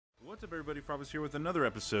What's up, everybody? Fravas here with another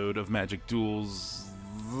episode of Magic Duels.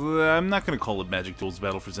 I'm not going to call it Magic Duels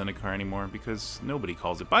Battle for Zendikar anymore because nobody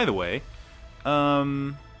calls it. By the way,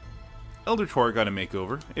 Elder Tor got a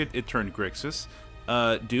makeover. It turned Grixis.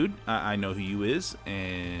 Dude, I know who you is,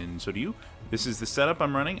 and so do you. This is the setup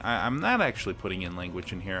I'm running. I'm not actually putting in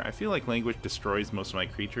language in here. I feel like language destroys most of my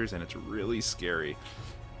creatures, and it's really scary.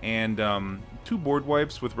 And 2 board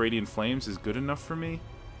wipes with Radiant Flames is good enough for me.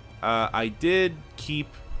 I did keep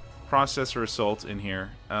Processor Assault in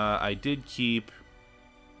here. I did keep...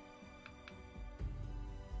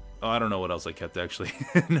 Oh, I don't know what else I kept, actually.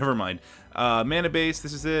 Never mind. Mana Base,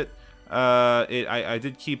 this is it. I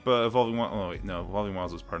did keep Evolving Wilds. Oh, wait, no. Evolving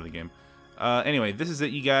Wilds was part of the game. Anyway, this is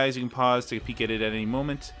it, you guys. You can pause, take a peek at it at any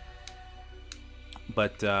moment.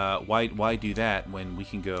 But why do that when we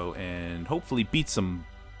can go and hopefully beat some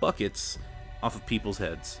buckets off of people's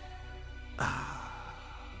heads?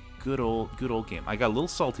 Good old game. I got a little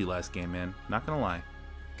salty last game, man. Not gonna lie.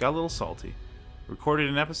 Got a little salty. Recorded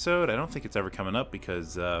an episode. I don't think it's ever coming up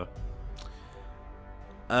because the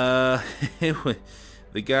guy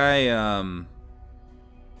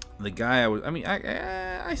I was, I mean,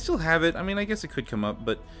 I still have it. I mean, I guess it could come up,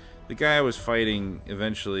 but the guy I was fighting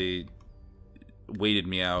eventually waited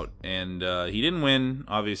me out, and he didn't win,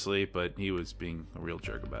 obviously, but he was being a real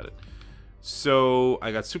jerk about it. So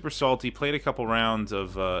I got super salty, played a couple rounds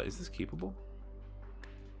of, is this keepable?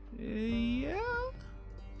 Yeah,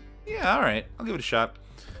 alright, I'll give it a shot.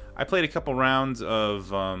 I played a couple rounds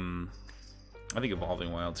of, I think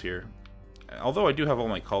Evolving Wilds here. Although I do have all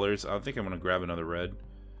my colors, I think I'm going to grab another red.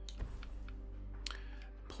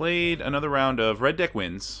 Played another round of Red Deck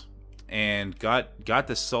Wins, and got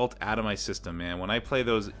the salt out of my system, man. When I play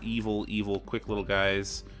those evil, quick little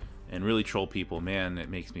guys and really troll people, man, it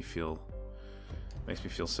makes me feel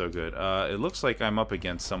so good. It looks like I'm up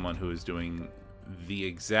against someone who is doing the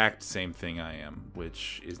exact same thing I am,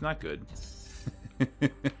 which is not good.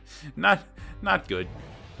 not good.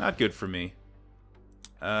 Not good for me.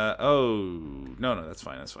 Oh, no, that's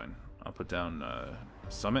fine, I'll put down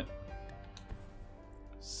Summit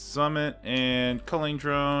and Culling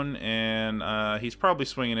Drone, and he's probably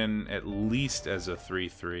swinging in at least as a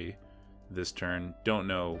 3/3 this turn. Don't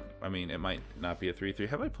know. I mean, it might not be a 3/3.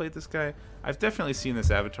 Have I played this guy? I've definitely seen this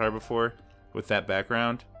avatar before with that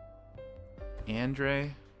background.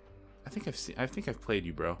 Andre, I think I've played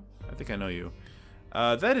you, bro. I think I know you.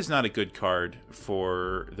 That is not a good card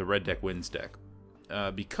for the Red Deck Wins deck,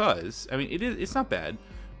 because I mean it's not bad,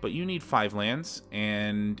 but you need 5 lands,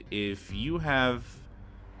 and if you have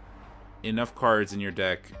enough cards in your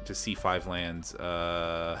deck to see 5 lands,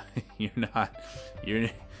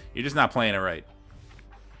 you're just not playing it right,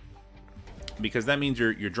 because that means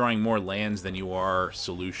you're drawing more lands than you are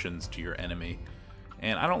solutions to your enemy,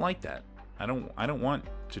 and I don't like that. I don't want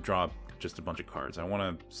to draw just a bunch of cards. I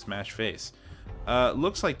want to smash face.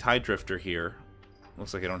 Looks like Tide Drifter here.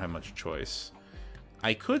 Looks like I don't have much choice.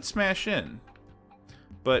 I could smash in,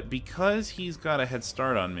 but because he's got a head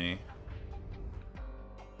start on me.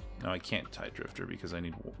 No, I can't Tide Drifter because I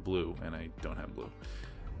need blue, and I don't have blue.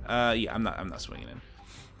 Yeah, I'm not swinging in.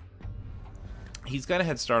 He's got a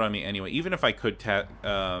head start on me anyway. Even if I could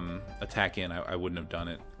attack in, I wouldn't have done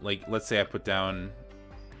it. Like, let's say I put down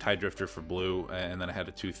Tide Drifter for blue, and then I had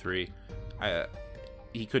a 2/3.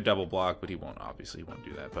 He could double block, but he won't. Obviously, he won't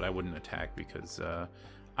do that. But I wouldn't attack because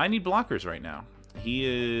I need blockers right now. He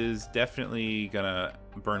is definitely gonna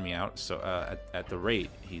burn me out. So at the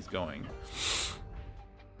rate he's going.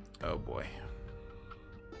 Oh boy.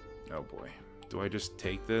 Oh boy. Do I just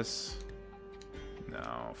take this?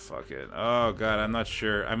 No, fuck it. Oh god, I'm not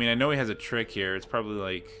sure. I mean, I know he has a trick here. It's probably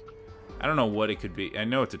like, I don't know what it could be. I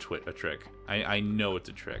know it's a trick. I know it's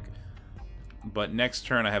a trick. But next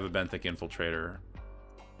turn I have a Benthic Infiltrator.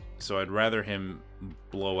 So I'd rather him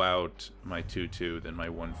blow out my 2/2 than my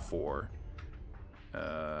 1/4.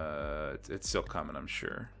 It's still coming, I'm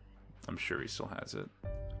sure. I'm sure he still has it.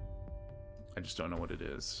 I just don't know what it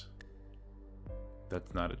is.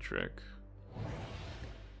 That's not a trick.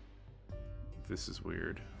 This is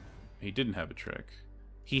weird. He didn't have a trick.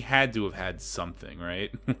 He had to have had something,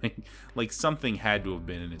 right? like something had to have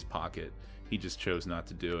been in his pocket. He just chose not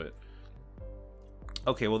to do it.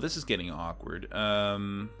 Okay, well this is getting awkward. I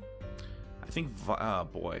think, oh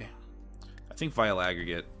boy. I think Vile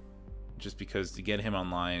Aggregate, just because to get him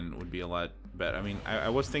online would be a lot better. I mean, I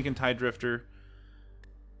was thinking Tide Drifter,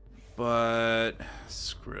 but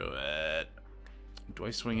screw it. Do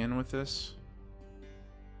I swing in with this?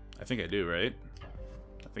 I think I do, right?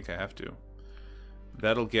 I think I have to.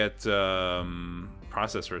 That'll get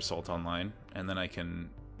Processor Assault online, and then I can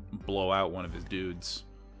blow out one of his dudes.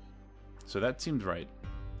 So that seems right.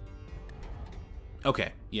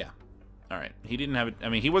 Okay, yeah. Alright. He didn't have it. I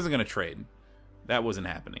mean, he wasn't going to trade. That wasn't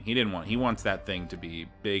happening. He didn't want. He wants that thing to be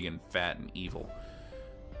big and fat and evil.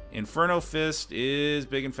 Inferno Fist is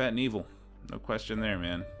big and fat and evil. No question there,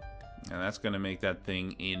 man. And that's going to make that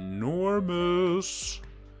thing enormous.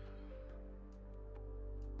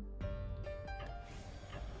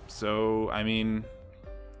 So, I mean,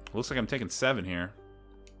 looks like I'm taking 7 here.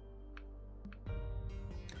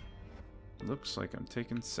 Looks like I'm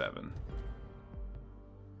taking 7.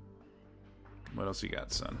 What else you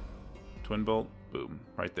got, son? Twin Bolt? Boom.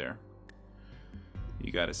 Right there.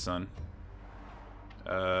 You got it, son.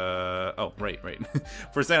 Oh, right.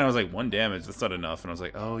 For a second I was like, 1 damage, that's not enough. And I was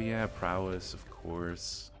like, oh yeah, prowess, of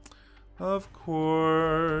course. Of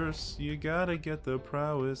course. You gotta get the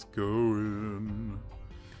prowess going.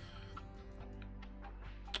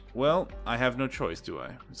 Well, I have no choice, do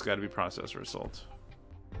I? It's gotta be processor assault.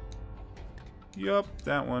 Yup,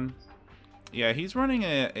 that one. Yeah, he's running,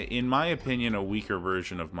 in my opinion, a weaker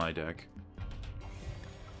version of my deck.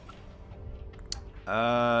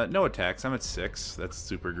 No attacks. I'm at 6. That's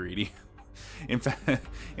super greedy. In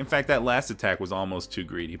fact, that last attack was almost too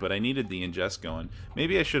greedy, but I needed the ingest going.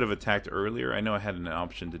 Maybe I should have attacked earlier. I know I had an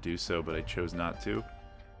option to do so, but I chose not to.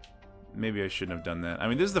 Maybe I shouldn't have done that. I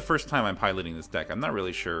mean, this is the first time I'm piloting this deck. I'm not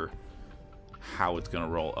really sure how it's going to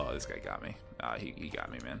roll. Oh, this guy got me. He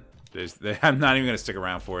got me, man. I'm not even going to stick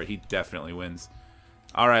around for it. He definitely wins.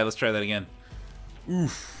 All right, let's try that again.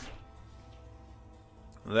 Oof.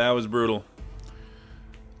 That was brutal.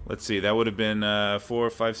 Let's see. That would have been 4,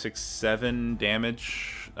 5, 6, 7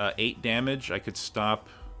 damage. 8 damage. I could stop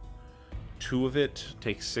 2 of it.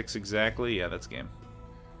 Take 6 exactly. Yeah, that's game.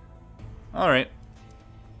 All right.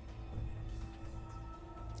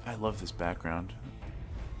 I love this background.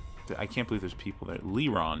 I can't believe there's people there.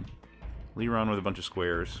 Leron with a bunch of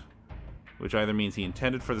squares. Which either means he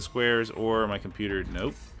intended for the squares, or my computer...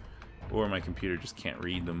 Nope. Or my computer just can't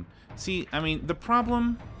read them. See, I mean, the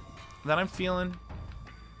problem that I'm feeling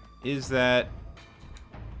is that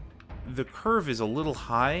the curve is a little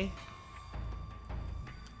high.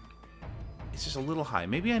 It's just a little high.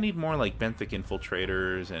 Maybe I need more like benthic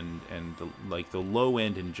infiltrators and like the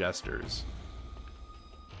low-end ingesters.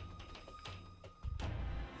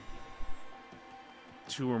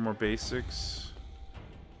 Two or more basics.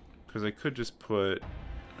 Because I could just put...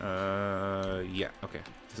 yeah, okay.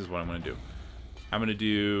 This is what I'm going to do. I'm going to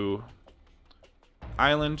do...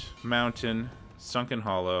 Island, Mountain, Sunken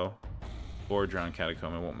Hollow, or Drowned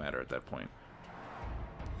Catacomb. It won't matter at that point.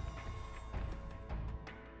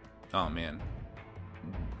 Oh, man.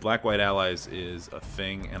 Black-White Allies is a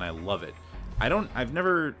thing, and I love it. I've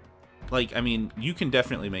never... Like, I mean, you can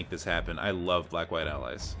definitely make this happen. I love Black-White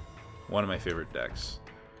Allies. One of my favorite decks.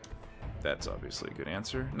 That's obviously a good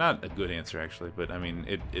answer. Not a good answer, actually, but I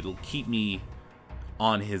mean, it'll keep me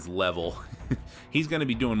on his level. He's going to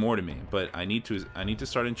be doing more to me, but I need to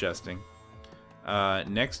start ingesting.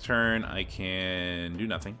 Next turn, I can do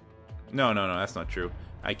nothing. No, that's not true.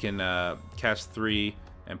 I can cast 3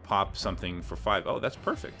 and pop something for 5. Oh, that's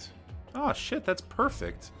perfect. Oh, shit, that's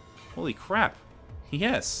perfect. Holy crap.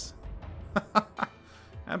 Yes.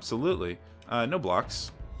 Absolutely. No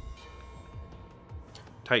blocks.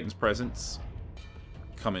 Titan's Presence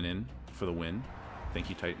coming in for the win. Thank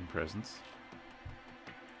you, Titan Presence.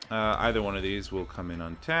 Either one of these will come in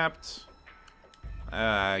untapped.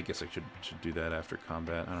 I guess I should do that after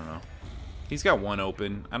combat. I don't know. He's got 1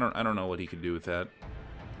 open. I don't know what he could do with that.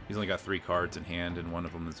 He's only got 3 cards in hand, and one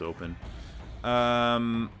of them is open.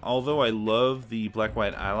 Although I love the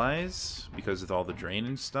Black-White Allies because of all the drain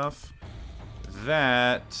and stuff,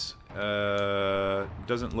 that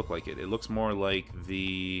doesn't look like it. It looks more like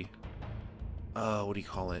the what do you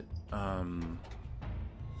call it?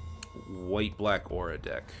 White-black aura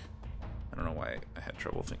deck. I don't know why I had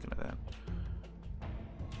trouble thinking of that.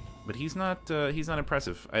 But he's not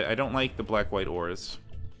impressive. I don't like the black-white auras.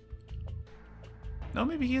 No,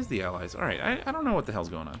 maybe he is the allies. Alright, I don't know what the hell's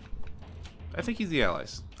going on. I think he's the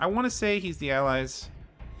allies. I want to say he's the allies,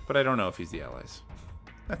 but I don't know if he's the allies.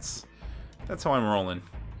 That's how I'm rolling.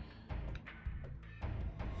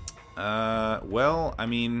 Well, I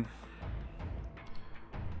mean...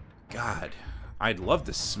 God, I'd love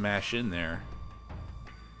to smash in there,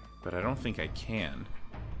 but I don't think I can.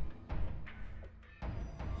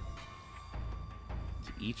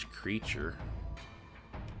 To each creature.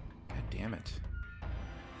 God damn it.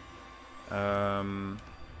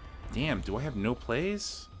 Damn, do I have no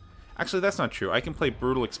plays? Actually, that's not true. I can play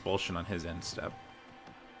Brutal Expulsion on his end step.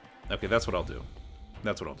 Okay, that's what I'll do.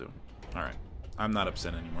 That's what I'll do. Alright. I'm not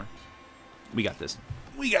upset anymore. We got this.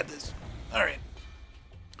 We got this. Alright.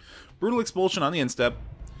 Brutal Expulsion on the end step.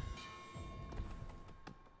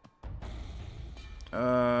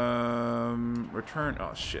 Return.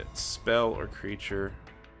 Oh shit. Spell or creature.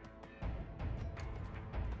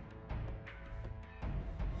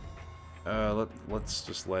 Let's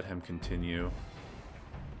just let him continue.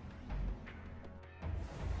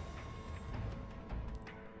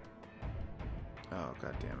 Oh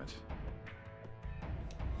god damn it.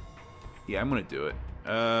 Yeah, I'm gonna do it.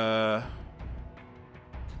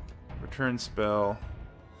 Return spell.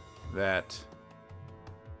 That.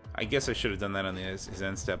 I guess I should have done that on his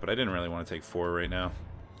end step, but I didn't really want to take 4 right now.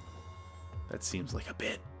 That seems like a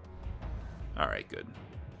bit. Alright, good.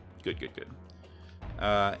 Good.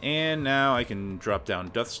 And now I can drop down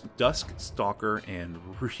Dusk Stalker and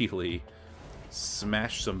really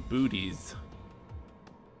smash some booties.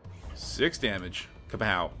 6 damage.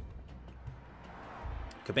 Kapow.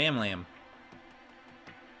 Kabam lamb.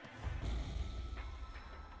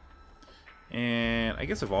 And I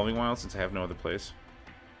guess Evolving Wild, since I have no other place.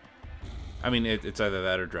 I mean, it's either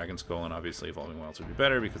that or Dragon Skull, and obviously Evolving Wilds would be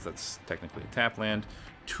better because that's technically a tap land.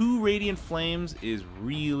 2 Radiant Flames is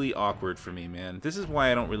really awkward for me, man. This is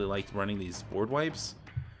why I don't really like running these board wipes.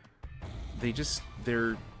 They're just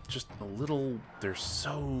a little, they're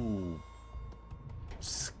so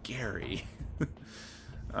scary.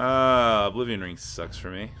 Oblivion Ring sucks for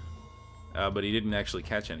me. But he didn't actually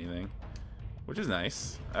catch anything, which is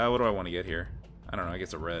nice. What do I want to get here? I don't know, I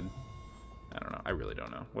guess a red. I don't know. I really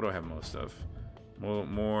don't know. What do I have most of?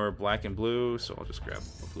 More black and blue, so I'll just grab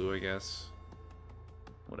a blue, I guess.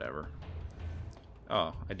 Whatever.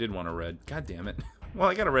 Oh, I did want a red. God damn it. Well,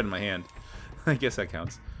 I got a red in my hand. I guess that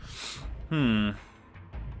counts.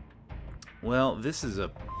 Well, this is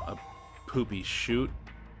a poopy shoot.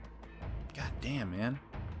 God damn, man.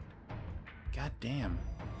 God damn.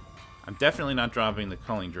 I'm definitely not dropping the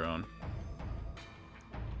culling drone,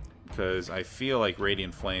 because I feel like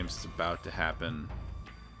Radiant Flames is about to happen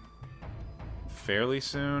fairly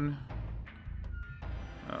soon.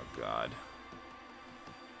 Oh god.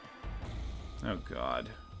 Oh god.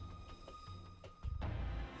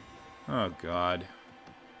 Oh god.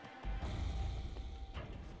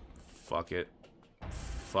 Fuck it.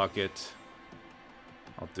 Fuck it.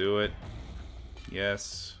 I'll do it.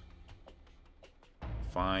 Yes.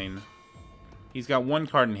 Fine. He's got 1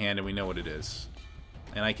 card in hand and we know what it is.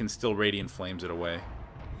 And I can still Radiant Flames it away.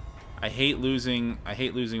 I hate losing my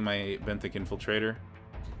Benthic Infiltrator,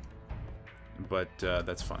 but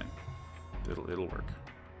that's fine. It'll work.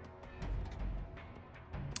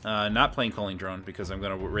 Not playing Culling Drone because I'm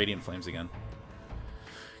gonna Radiant Flames again.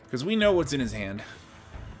 Because we know what's in his hand,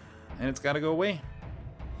 and it's got to go away.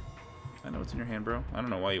 I know what's in your hand, bro. I don't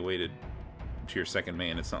know why you waited to your second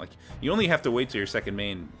main. It's not like you only have to wait to your second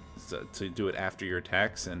main to do it after your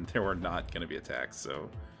attacks, and there were not going to be attacks, so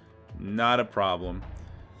not a problem.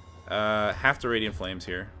 Have to Radiant Flames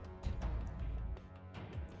here,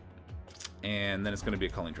 and then it's going to be a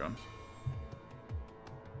Culling Drone.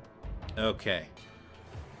 Okay.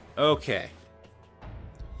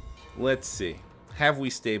 Let's see. Have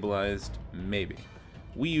we stabilized? Maybe.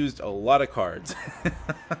 We used a lot of cards.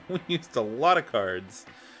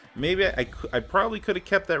 Maybe I probably could have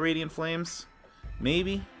kept that Radiant Flames.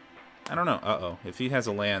 Maybe. I don't know. Uh-oh. If he has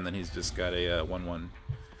a land, then he's just got a 1/1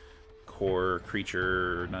 core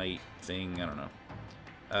creature knight thing. I don't know.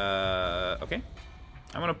 Okay.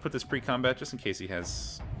 I'm going to put this pre-combat just in case he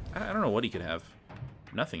has... I don't know what he could have.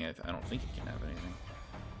 Nothing. I don't think he can have anything.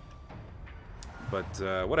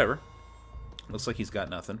 But, whatever. Looks like he's got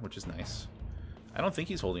nothing, which is nice. I don't think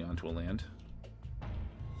he's holding on to a land.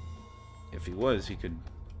 If he was, he could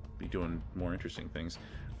be doing more interesting things.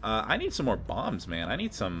 I need some more bombs, man. I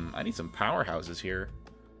need some powerhouses here.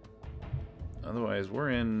 Otherwise, we're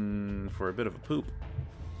in for a bit of a poop.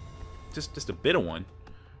 Just a bit of one.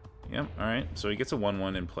 Yep, alright. So he gets a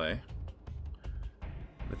 1/1 in play.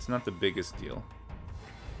 That's not the biggest deal.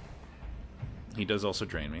 He does also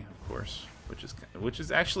drain me, of course, which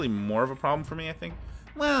is actually more of a problem for me, I think.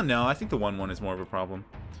 Well, no, I think the 1/1 is more of a problem.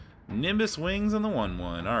 Nimbus Wings on the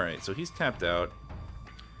 1/1. Alright, so he's tapped out.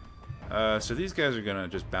 So these guys are gonna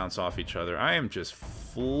just bounce off each other. I am just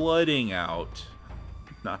flooding out.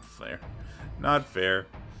 Not fair. Not fair.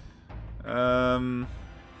 I'll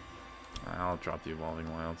drop the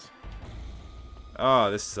Evolving Wilds.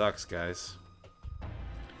 Oh, this sucks, guys.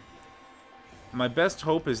 My best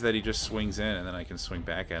hope is that he just swings in and then I can swing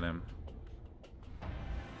back at him.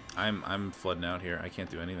 I'm flooding out here. I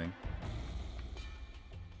can't do anything.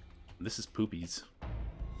 This is poopies.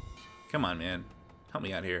 Come on, man. Help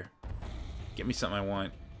me out here. Get me something I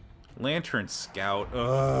want. Lantern Scout.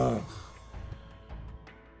 Ugh.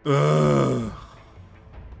 Ugh.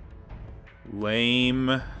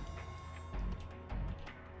 Lame.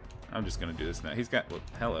 I'm just gonna do this now. He's got... Well,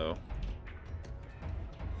 hello.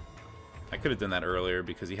 I could have done that earlier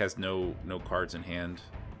because he has no cards in hand.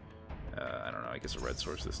 I don't know. I guess a red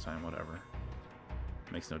source this time. Whatever.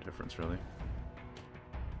 Makes no difference, really.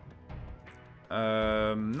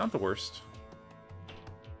 Not the worst.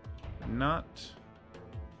 Not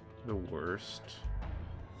the worst.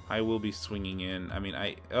 I will be swinging in. I mean,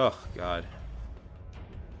 oh, God.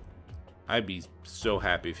 I'd be so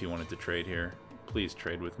happy if he wanted to trade here. Please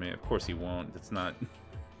trade with me. Of course he won't. That's not...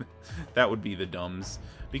 That would be the dumbs.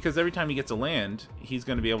 Because every time he gets a land, he's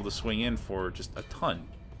going to be able to swing in for just a ton.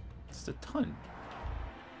 Just a ton.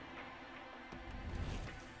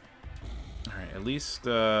 Alright, at least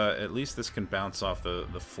this can bounce off the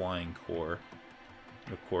flying core.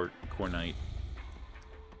 The core knight.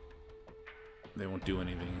 They won't do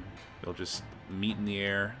anything. They'll just meet in the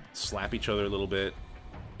air, slap each other a little bit,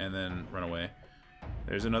 and then run away.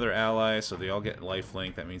 There's another ally, so they all get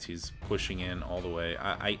lifelink. That means he's pushing in all the way.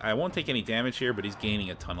 I won't take any damage here, but he's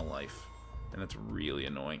gaining a ton of life. And that's really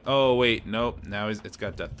annoying. Oh, wait, nope. Now it's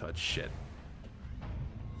got Death Touch. Shit.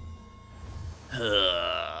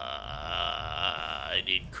 I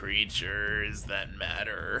need creatures that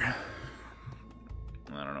matter.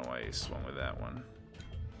 I don't know why he swung with that one.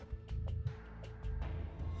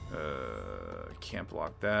 Can't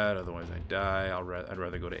block that, otherwise I die. I'd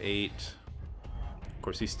rather go to 8. Of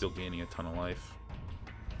course, he's still gaining a ton of life.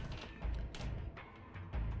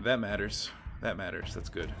 That matters. That matters. That's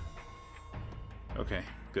good. Okay,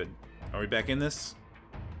 good. Are we back in this?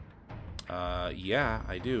 Yeah,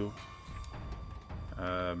 I do.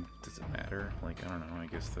 Does it matter? Like, I don't know. I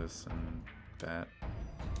guess this and that.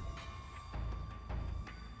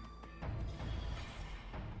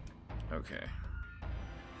 Okay.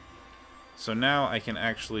 So now I can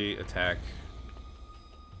actually attack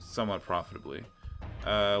somewhat profitably.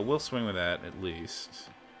 We'll swing with that at least.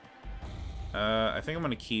 I think I'm going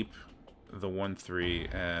to keep the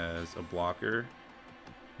 1/3 as a blocker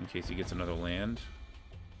in case he gets another land.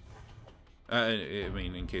 I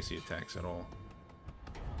mean, in case he attacks at all.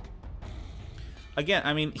 Again,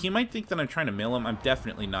 I mean, he might think that I'm trying to mill him. I'm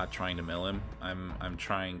definitely not trying to mill him. I'm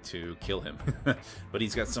trying to kill him. But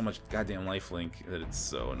he's got so much goddamn lifelink that it's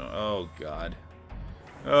so annoying. Oh, God.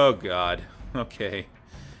 Oh, God. Okay.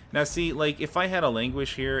 Now, see, like, if I had a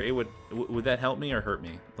Languish here, it would that help me or hurt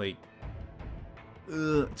me? Like,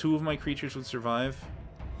 2 of my creatures would survive?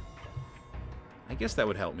 I guess that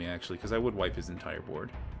would help me, actually, because I would wipe his entire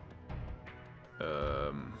board. What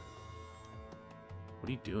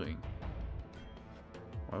are you doing?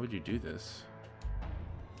 Why would you do this?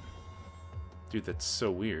 Dude, that's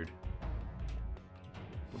so weird.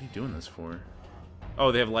 What are you doing this for?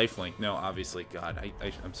 Oh, they have lifelink. No, obviously. God,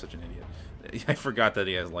 I'm such an idiot. I forgot that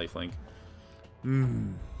he has lifelink.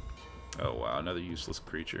 Oh, wow. Another useless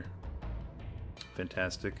creature.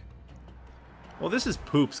 Fantastic. Well, this is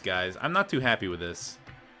poops, guys. I'm not too happy with this.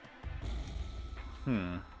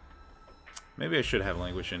 Maybe I should have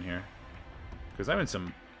Languish in here. Because I'm in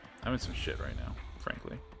some shit right now,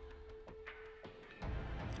 frankly.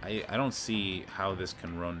 I don't see how this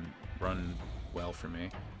can run well for me.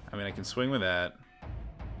 I mean, I can swing with that.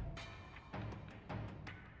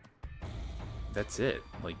 That's it.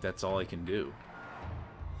 Like, that's all I can do.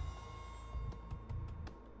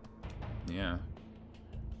 Yeah.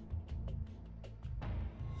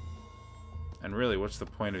 And really, what's the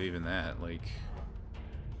point of even that? Like,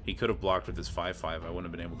 he could have blocked with his 5/5. I wouldn't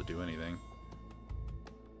have been able to do anything.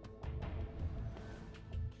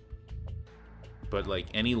 But, like,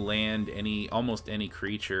 any land, almost any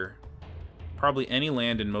creature, probably any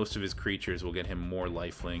land and most of his creatures will get him more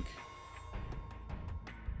lifelink.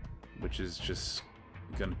 Which is just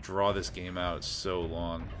gonna draw this game out so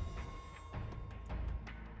long.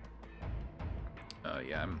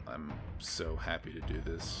 Yeah, I'm so happy to do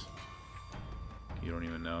this. You don't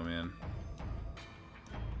even know, man.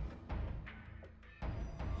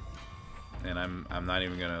 And I'm not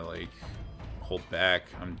even gonna, like, hold back.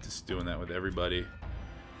 I'm just doing that with everybody.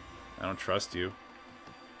 I don't trust you.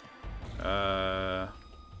 Okay.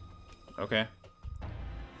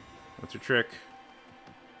 What's your trick?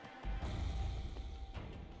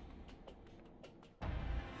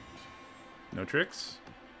 No tricks?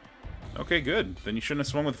 Okay, good. Then you shouldn't have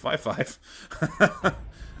swung with 5/5.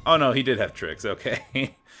 Oh no, he did have tricks.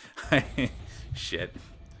 Okay. Shit.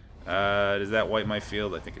 Does that wipe my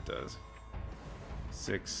field? I think it does.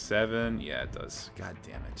 6, 7. Yeah, it does. God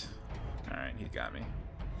damn it. Alright, he got me.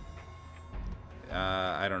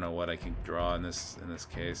 I don't know what I can draw in this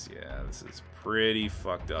case. Yeah, this is pretty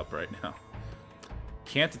fucked up right now.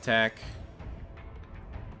 Can't attack.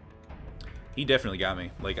 He definitely got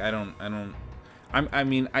me. Like, I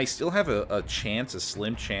mean, I still have a chance, a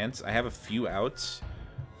slim chance. I have a few outs.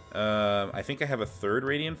 I think I have a third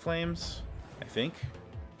Radiant Flames. I think.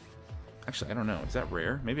 Actually, I don't know. Is that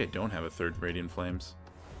rare? Maybe I don't have a third Radiant Flames.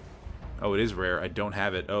 Oh, it is rare. I don't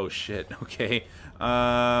have it. Oh, shit. Okay.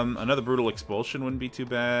 Another Brutal Expulsion wouldn't be too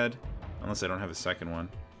bad. Unless I don't have a second one.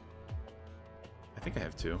 I think I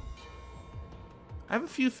have two. I have a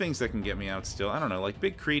few things that can get me out still. I don't know. Like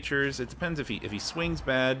big creatures. It depends if he swings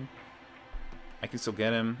bad. I can still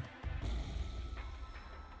get him.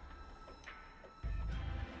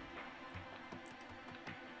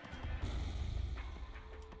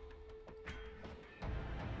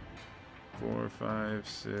 Four, 5,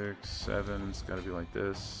 6, 7. It's got to be like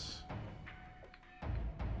this.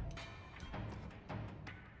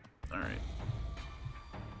 All right.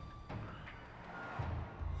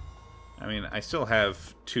 I mean, I still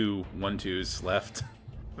have 2 1/2s left.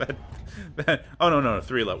 Oh no,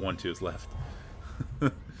 3 1/2s left.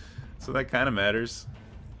 So that kind of matters.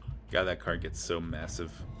 God, that card gets so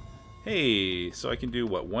massive. Hey, so I can do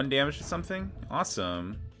what? 1 damage to something?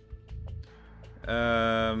 Awesome.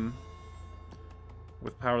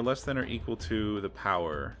 With power less than or equal to the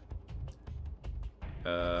power.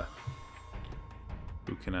 Who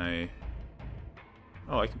can I...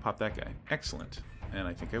 Oh, I can pop that guy. Excellent. And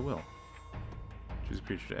I think I will. Choose a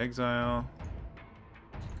creature to exile.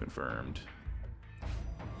 Confirmed.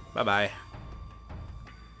 Bye-bye.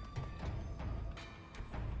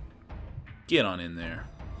 Get on in there.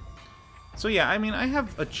 So yeah, I mean, I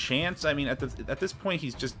have a chance. I mean, at this point,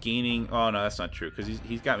 he's just gaining... Oh, no, that's not true, because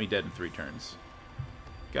he's got me dead in 3 turns.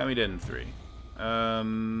 Got me dead in 3.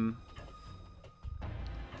 I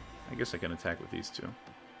guess I can attack with these 2.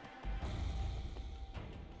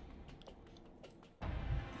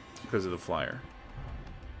 Because of the flyer.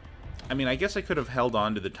 I mean, I guess I could have held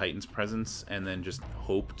on to the Titan's presence and then just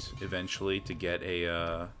hoped eventually to get a...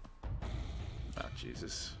 Oh,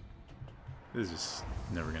 Jesus. This is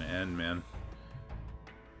never going to end, man.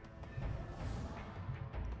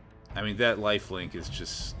 I mean, that lifelink is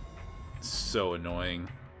just so annoying.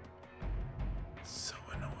 So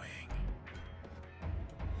annoying.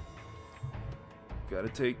 Gotta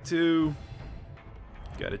take 2.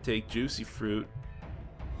 Gotta take Juicy Fruit.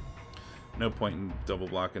 No point in double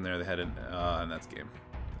blocking there. They had an and that's game.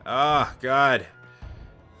 Ah, God.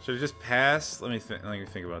 Should I just pass? Let me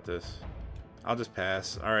think about this. I'll just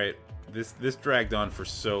pass. All right. This dragged on for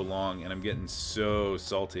so long, and I'm getting so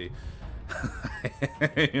salty.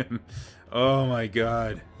 Oh my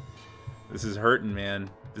God. This is hurting, man.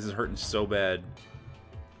 This is hurting so bad.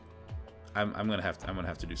 I'm gonna have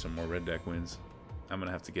to do some more red deck wins. I'm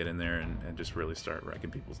gonna have to get in there and just really start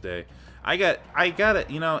wrecking people's day. I gotta,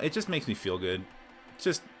 you know, it just makes me feel good.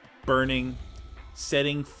 Just burning,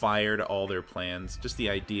 setting fire to all their plans. Just the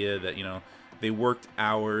idea that, you know, they worked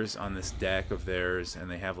hours on this deck of theirs,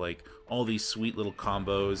 and they have like all these sweet little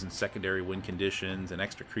combos and secondary win conditions and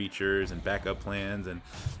extra creatures and backup plans and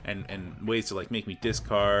ways to like make me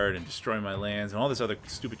discard and destroy my lands and all this other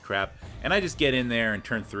stupid crap. And I just get in there and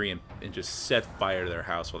turn 3 and just set fire to their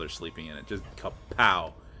house while they're sleeping in it. Just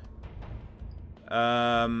kapow.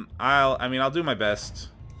 I'll do my best.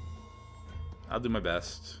 I'll do my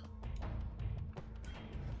best.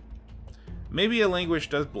 Maybe a Languish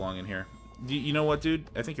does belong in here. You know what, dude?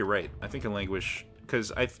 I think you're right. I think a Languish,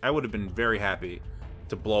 because I would have been very happy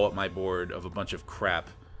to blow up my board of a bunch of crap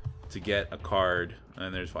to get a card.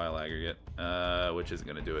 And there's Vile Aggregate, which isn't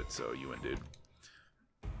going to do it, so you win, dude.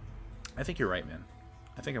 I think you're right, man.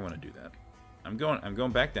 I think I want to do that. I'm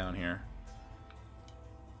going back down here.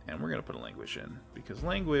 And we're going to put a Languish in. Because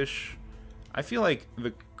Languish, I feel like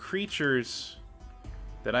the creatures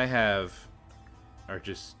that I have are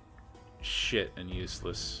just shit and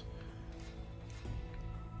useless.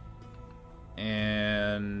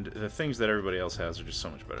 And the things that everybody else has are just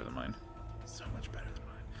so much better than mine. So much better than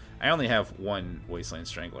mine. I only have 1 Wasteland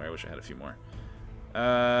Strangler. I wish I had a few more.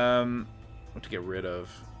 What to get rid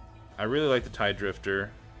of? I really like the Tide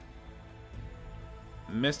Drifter.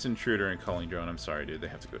 Mist Intruder and Culling Drone. I'm sorry, dude. They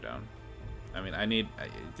have to go down. I mean, they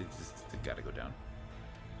gotta go down.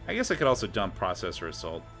 I guess I could also dump Processor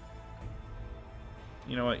Assault.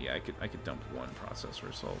 You know what? Yeah, I could dump 1 Processor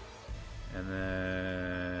Assault. And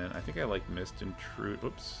then I think I like Mist Intruder.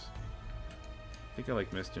 Whoops. I think I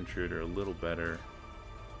like Mist Intruder a little better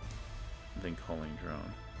than Culling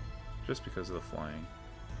Drone. Just because of the flying.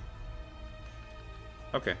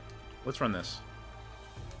 Okay. Let's run this.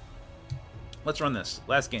 Let's run this.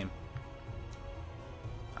 Last game.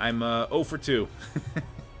 I'm 0 for 2.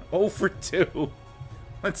 0 for 2.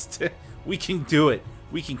 We can do it.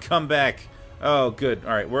 We can come back. Oh, good.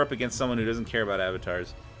 All right, we're up against someone who doesn't care about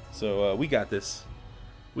avatars. So we got this.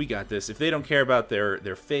 We got this. If they don't care about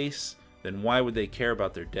their face, then why would they care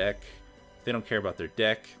about their deck? If they don't care about their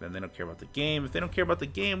deck, then they don't care about the game. If they don't care about the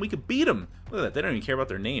game, we could beat them. Look at that. They don't even care about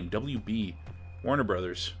their name. WB. Warner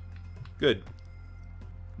Brothers. Good.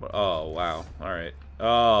 Oh, wow. All right.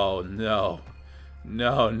 Oh, no.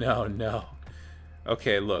 No, no, no.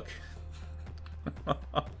 Okay, look.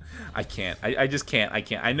 I can't. I just can't. I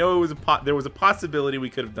can't. I know it was there was a possibility we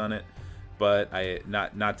could have done it, but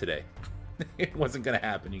not today. It wasn't gonna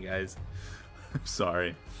happen, you guys. I'm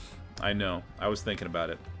sorry. I know. I was thinking about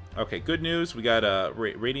it. Okay, good news. We got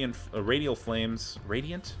radial flames.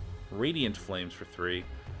 Radiant flames for 3.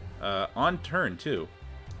 On turn too.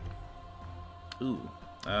 Ooh.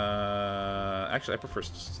 Actually, I prefer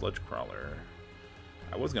Sludge Crawler.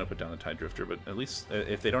 I was gonna put down the Tide Drifter, but at least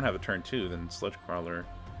if they don't have a turn 2, then Sludge Crawler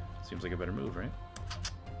seems like a better move, right?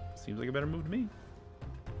 Seems like a better move to me.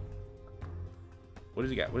 What does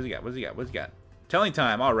he got? What does he got? What does he got? What does he got? Telling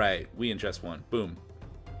time. All right, we ingest 1. Boom.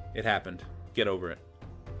 It happened. Get over it.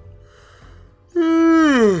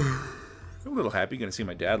 I'm a little happy. Gonna see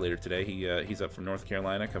my dad later today. He's up from North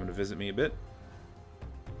Carolina, coming to visit me a bit.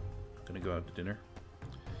 Gonna go out to dinner.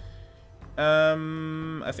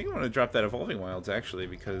 I think I'm gonna drop that Evolving Wilds actually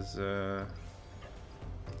because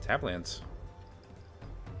Taplands,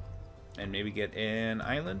 and maybe get an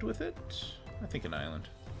island with it. I think an island.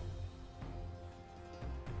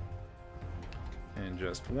 And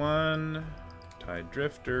just 1 Tide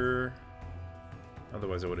Drifter.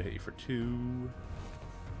 Otherwise, I would have hit you for 2.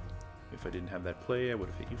 If I didn't have that play, I would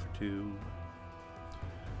have hit you for 2.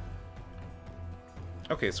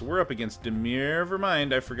 Okay, so we're up against Dimir. Never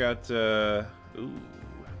mind, I forgot. Ooh.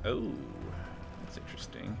 Oh. That's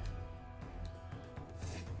interesting.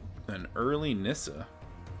 An early Nissa.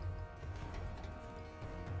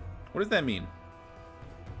 What does that mean?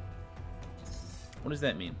 What does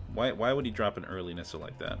that mean? Why would he drop an early Nissa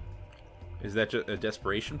like that? Is that just a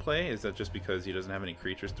desperation play? Is that just because he doesn't have any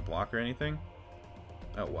creatures to block or anything?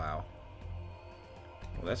 Oh, wow.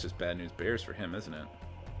 Well, that's just bad news bears for him, isn't it?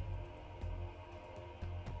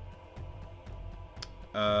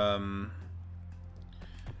 I'm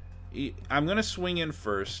gonna swing in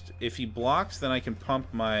first. If he blocks, then I can pump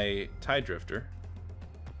my Tide Drifter.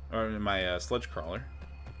 Or my Sludge Crawler.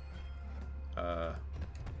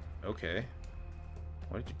 Okay.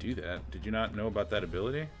 Why did you do that? Did you not know about that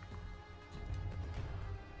ability?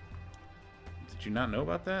 Did you not know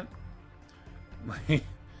about that? I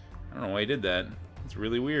don't know why you did that. It's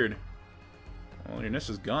really weird. Well, your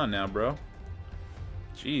Nissa's gone now, bro.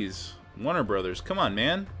 Jeez. Warner Brothers. Come on,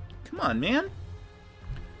 man. Come on, man.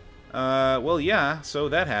 Well, yeah, so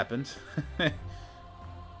that happened.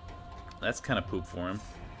 That's kind of poop for him.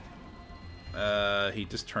 He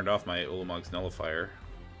just turned off my Ulamog's Nullifier,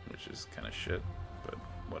 which is kind of shit, but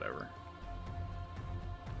whatever.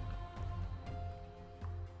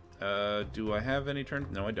 Do I have any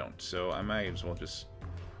turns? No, I don't. So I might as well just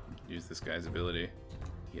use this guy's ability.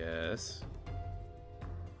 Yes.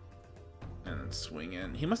 And then swing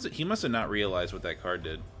in. He must have not realized what that card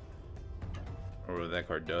did. Or what that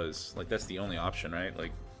card does. Like, that's the only option, right?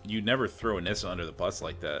 Like, you never throw a Nissa under the bus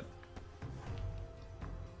like that.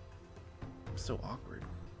 So awkward.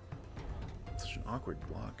 Such an awkward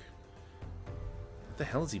block. What the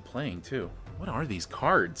hell is he playing, too? What are these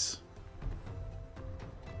cards?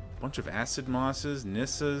 Bunch of Acid Mosses,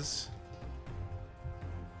 Nissas,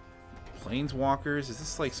 Planeswalkers. Is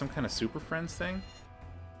this like some kind of Super Friends thing?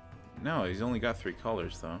 No, he's only got 3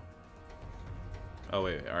 colors though. Oh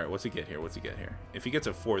wait, all right. What's he get here? What's he get here? If he gets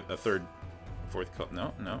a fourth color,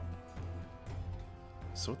 no.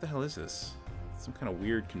 So what the hell is this? Some kind of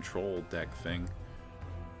weird control deck thing.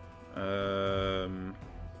 Don't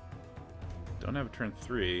have a turn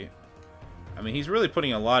 3. I mean, he's really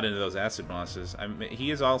putting a lot into those Acid Mosses. I mean,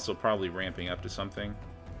 he is also probably ramping up to something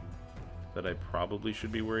that I probably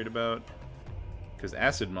should be worried about. Because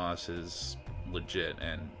Acid Moss is legit,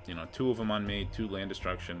 and, you know, 2 of them on me, 2 land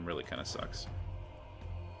destruction, really kind of sucks.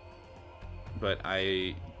 But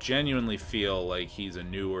I genuinely feel like he's a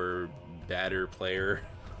newer, badder player,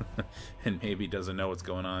 and maybe doesn't know what's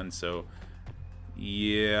going on, so,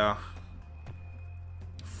 yeah.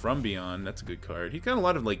 From Beyond, that's a good card. He's got a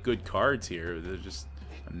lot of, like, good cards here. There's just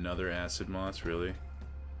another Acid Moss, really?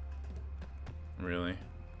 Really?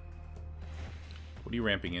 What are you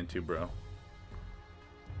ramping into, bro?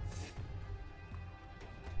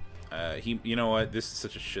 You know what? This is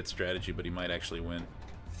such a shit strategy, but he might actually win.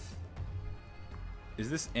 Is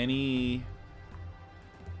this any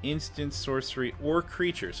instant, sorcery, or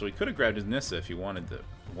creature? So he could have grabbed his Nissa if he wanted it.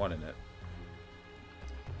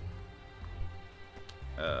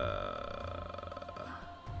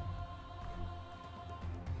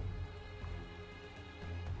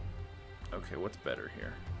 Okay, what's better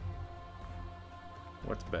here?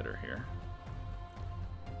 What's better here?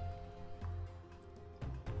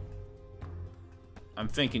 I'm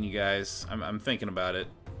thinking, you guys. I'm thinking about it.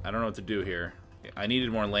 I don't know what to do here. I needed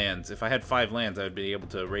more lands. If I had 5 lands, I would be able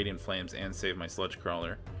to Radiant Flames and save my Sludge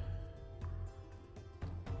Crawler.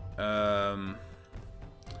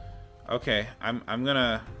 Okay, I'm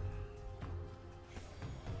gonna...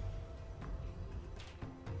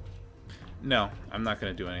 No, I'm not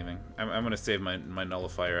gonna do anything. I'm gonna save my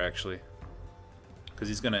Nullifier, actually. Because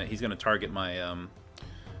he's gonna target my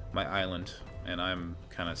my island, and I'm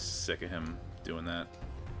kind of sick of him doing that.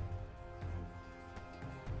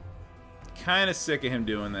 Kind of sick of him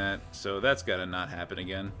doing that, so that's gotta not happen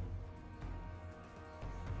again.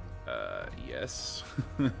 Yes.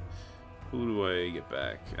 Who do I get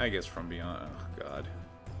back? I guess from beyond. Oh, God.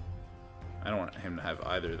 I don't want him to have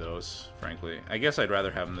either of those, frankly. I guess I'd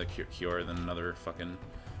rather have him the cure than another fucking...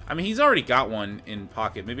 I mean, he's already got one in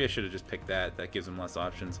pocket. Maybe I should have just picked that. That gives him less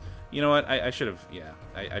options. You know what? I should have... Yeah,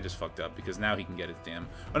 I just fucked up, because now he can get his damn...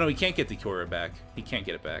 Oh, no, he can't get the cure back. He can't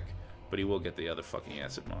get it back. But he will get the other fucking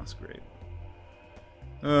Acid Moss. Great.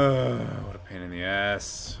 What a pain in the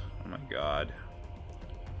ass. Oh, my God.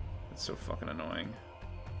 That's so fucking annoying.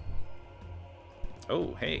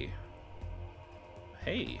 Oh, hey.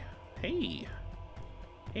 Hey. Hey.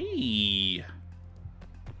 Hey.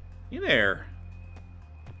 Hey there.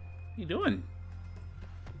 What you doing?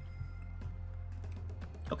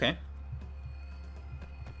 Okay.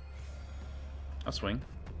 I'll swing.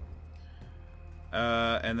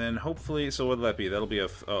 And then hopefully... So what'll that be? That'll be a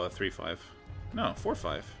 3-5. No,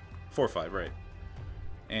 4-5. 4-5, right.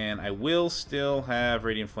 And I will still have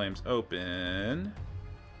Radiant Flames open.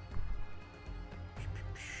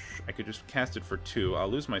 I could just cast it for 2. I'll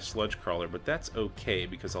lose my Sludge Crawler, but that's okay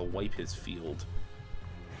because I'll wipe his field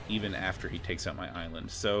even after he takes out my island.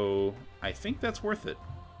 So I think that's worth it.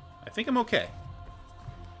 I think I'm okay.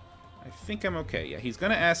 I think I'm okay. Yeah, he's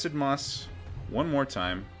gonna Acid Moss one more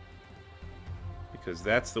time because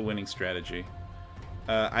that's the winning strategy.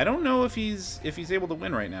 I don't know if he's able to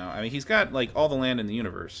win right now. I mean, he's got like all the land in the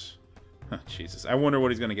universe. Oh, Jesus, I wonder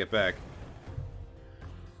what he's gonna get back.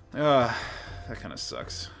 That kind of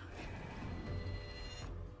sucks.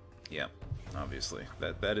 Yeah, obviously.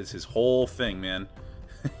 That is his whole thing, man.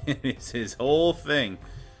 It is his whole thing.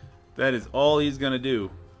 That is all he's gonna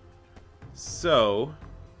do. So,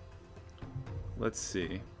 let's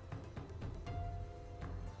see.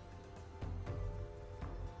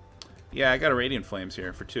 Yeah, I got a Radiant Flames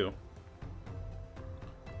here for 2.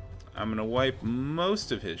 I'm gonna wipe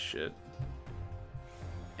most of his shit.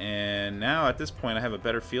 And now, at this point, I have a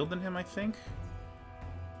better field than him, I think.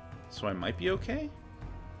 So I might be okay.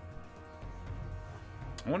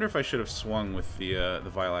 I wonder if I should have swung with the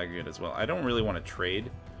Vile Aggregate as well. I don't really want to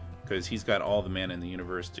trade, because he's got all the mana in the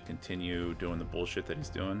universe to continue doing the bullshit that he's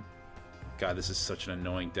doing. God, this is such an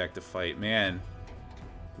annoying deck to fight. Man,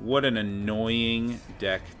 what an annoying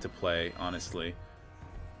deck to play, honestly.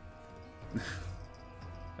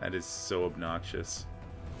 That is so obnoxious.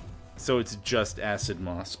 So it's just Acid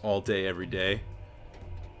Moss all day, every day.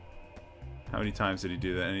 How many times did he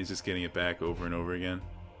do that? And he's just getting it back over and over again.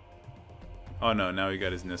 Oh no, now he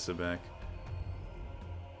got his Nissa back.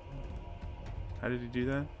 How did he do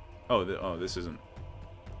that? Oh, this isn't.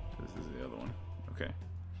 This is the other one. Okay.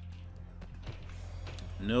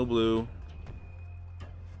 No blue.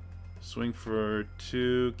 Swing for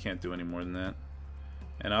 2. Can't do any more than that.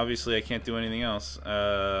 And obviously I can't do anything else.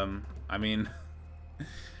 I mean...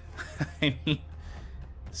 I mean...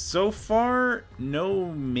 So far, no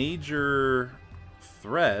major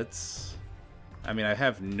threats. I mean, I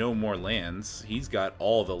have no more lands. He's got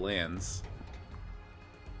all the lands.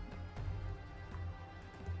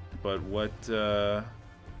 But what, I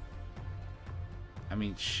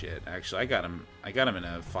mean, shit. Actually, I got him in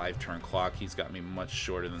a 5-turn clock. He's got me much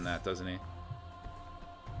shorter than that, doesn't he?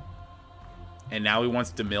 And now he wants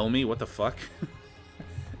to mill me? What the fuck?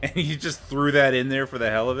 And he just threw that in there for the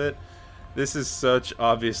hell of it? This is such,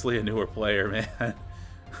 obviously, a newer player, man.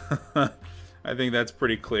 I think that's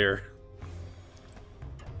pretty clear.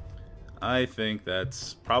 I think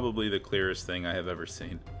that's probably the clearest thing I have ever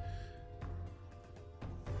seen.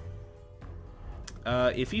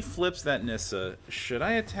 If he flips that Nissa, should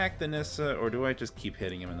I attack the Nissa, or do I just keep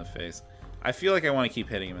hitting him in the face? I feel like I want to keep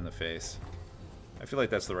hitting him in the face. I feel like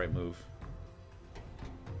that's the right move.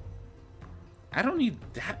 I don't need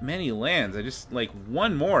that many lands. I just, like,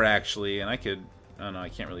 one more, actually, and I could... Oh, no, I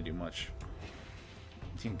can't really do much.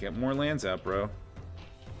 You can get more lands out, bro.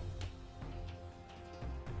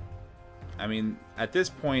 I mean, at this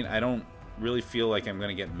point, I don't really feel like I'm going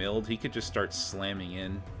to get milled. He could just start slamming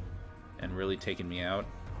in and really taken me out.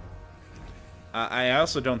 I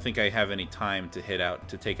also don't think I have any time to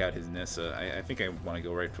take out his Nissa. I think I want to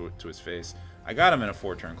go right to his face. I got him in a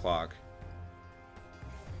 4-turn clock.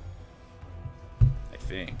 I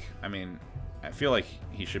think. I mean, I feel like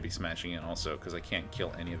he should be smashing in also, because I can't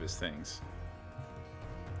kill any of his things.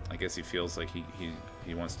 I guess he feels like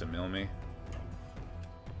he wants to mill me.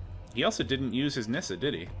 He also didn't use his Nissa,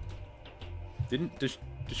 did he? Did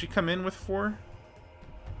she come in with 4?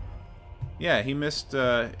 Yeah, he missed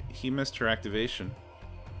her activation.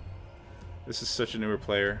 This is such a newer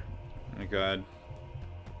player. Oh my god.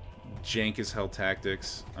 Jank as hell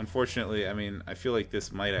tactics. Unfortunately, I mean, I feel like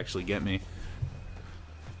this might actually get me.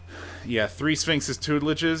 Yeah, 3 Sphinx's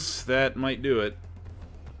tutelages, that might do it.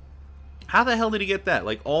 How the hell did he get that?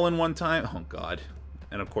 Like, all in one time? Oh god.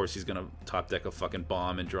 And of course he's gonna top deck a fucking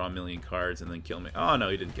bomb and draw a million cards and then kill me. Oh no,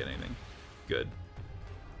 he didn't get anything. Good.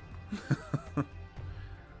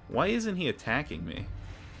 Why isn't he attacking me?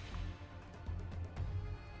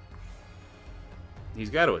 He's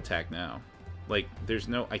got to attack now. Like, there's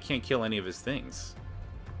no... I can't kill any of his things.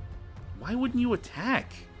 Why wouldn't you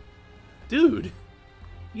attack? Dude!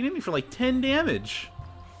 You hit me for like 10 damage.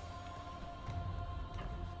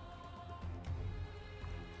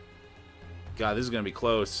 God, this is going to be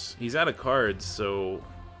close. He's out of cards, so...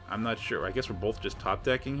 I'm not sure. I guess we're both just top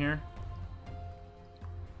decking here.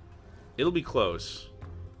 It'll be close.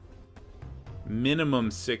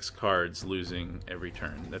 Minimum 6 cards losing every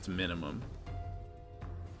turn. That's minimum.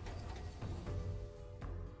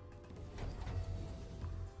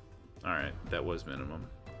 Alright, that was minimum.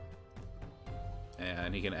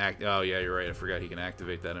 And he can act... Oh, yeah, you're right. I forgot he can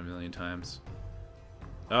activate that a million times.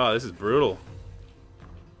 Oh, this is brutal.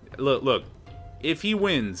 Look. If he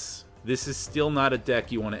wins, this is still not a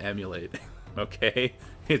deck you want to emulate. Okay?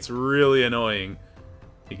 It's really annoying.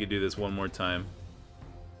 He could do this one more time.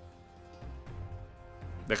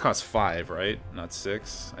 That costs 5, right? Not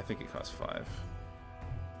 6? I think it costs 5.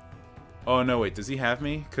 Oh, no, wait. Does he have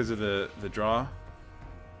me because of the draw?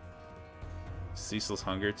 Ceaseless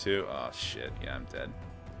Hunger, too? Oh, shit. Yeah, I'm dead.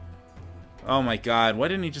 Oh, my God. Why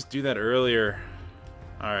didn't he just do that earlier?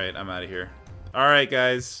 Alright, I'm out of here. Alright,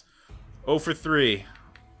 guys. 0 for 3.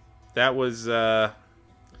 That was bad.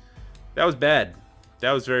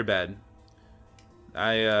 That was very bad.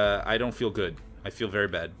 I don't feel good. I feel very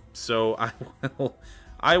bad. So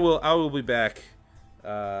I will be back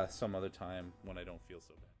some other time when I don't feel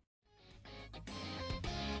so bad.